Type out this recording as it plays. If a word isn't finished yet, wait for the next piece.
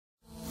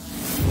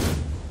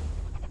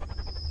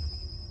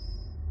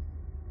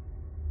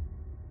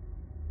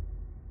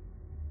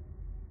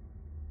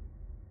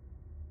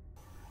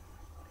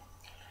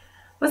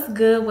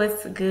good?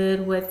 What's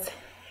good? What's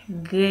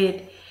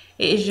good?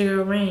 It is your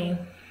girl Rain,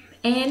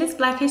 and it's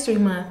Black History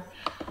Month.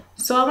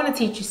 So I want to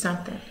teach you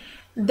something.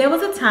 There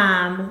was a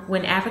time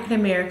when African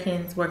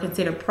Americans were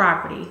considered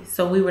property,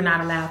 so we were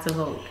not allowed to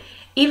vote.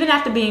 Even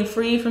after being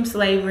freed from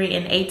slavery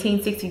in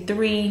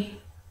 1863,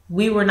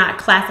 we were not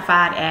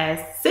classified as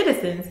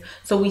citizens,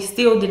 so we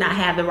still did not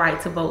have the right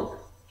to vote.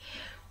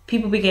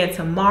 People began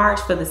to march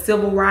for the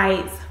civil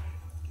rights,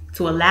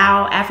 to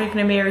allow African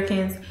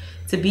Americans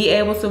to be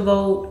able to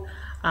vote.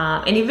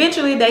 And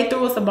eventually they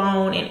threw us a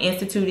bone and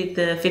instituted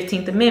the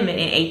 15th Amendment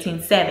in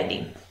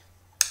 1870.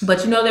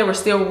 But you know, there were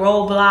still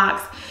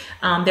roadblocks.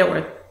 There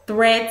were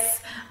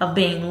threats of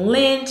being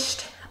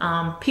lynched.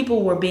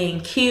 People were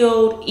being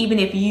killed, even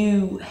if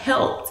you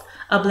helped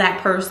a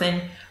Black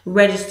person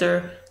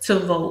register to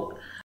vote.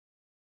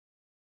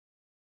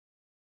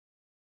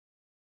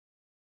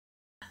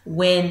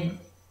 When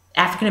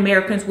African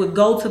Americans would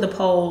go to the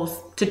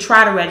polls to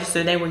try to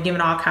register, they were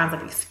given all kinds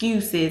of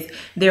excuses.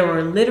 There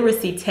were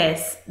literacy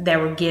tests that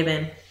were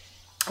given.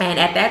 And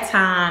at that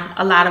time,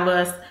 a lot of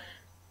us,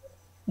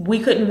 we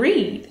couldn't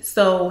read.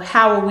 So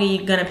how are we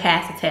going to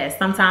pass a test?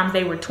 Sometimes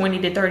they were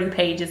 20 to 30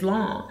 pages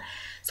long.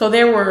 So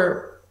there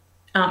were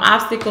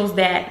obstacles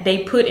that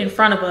they put in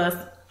front of us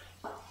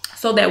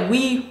so that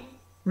we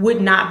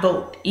would not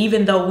vote,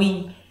 even though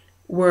we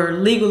were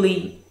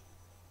legally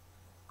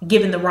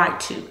given the right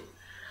to.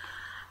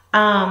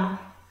 I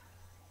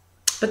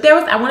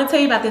want to tell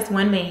you about this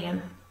one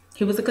man.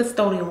 He was a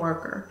custodial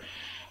worker.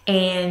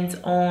 And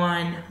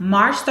on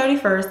March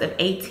 31st of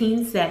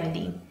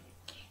 1870,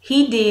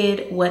 he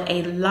did what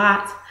a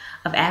lot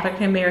of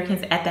African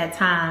Americans at that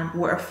time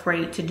were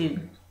afraid to do.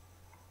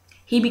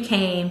 He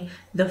became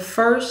the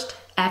first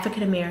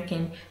African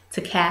American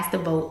to cast a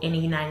vote in the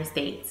United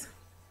States.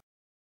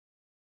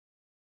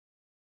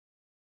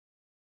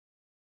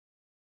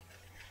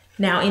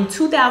 Now in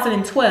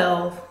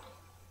 2012,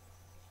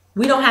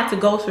 we don't have to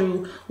go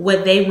through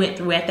what they went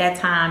through at that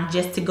time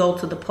just to go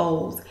to the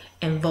polls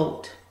and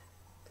vote.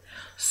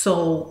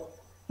 So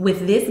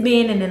with this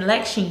being an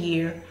election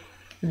year,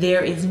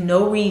 there is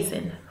no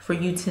reason for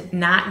you to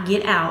not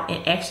get out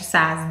and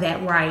exercise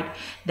that right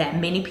that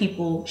many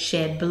people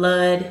shed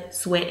blood,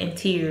 sweat, and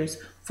tears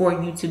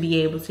for you to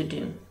be able to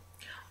do.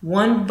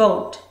 One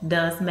vote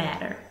does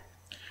matter,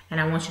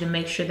 and I want you to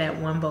make sure that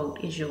one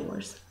vote is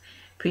yours.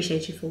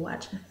 Appreciate you for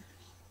watching.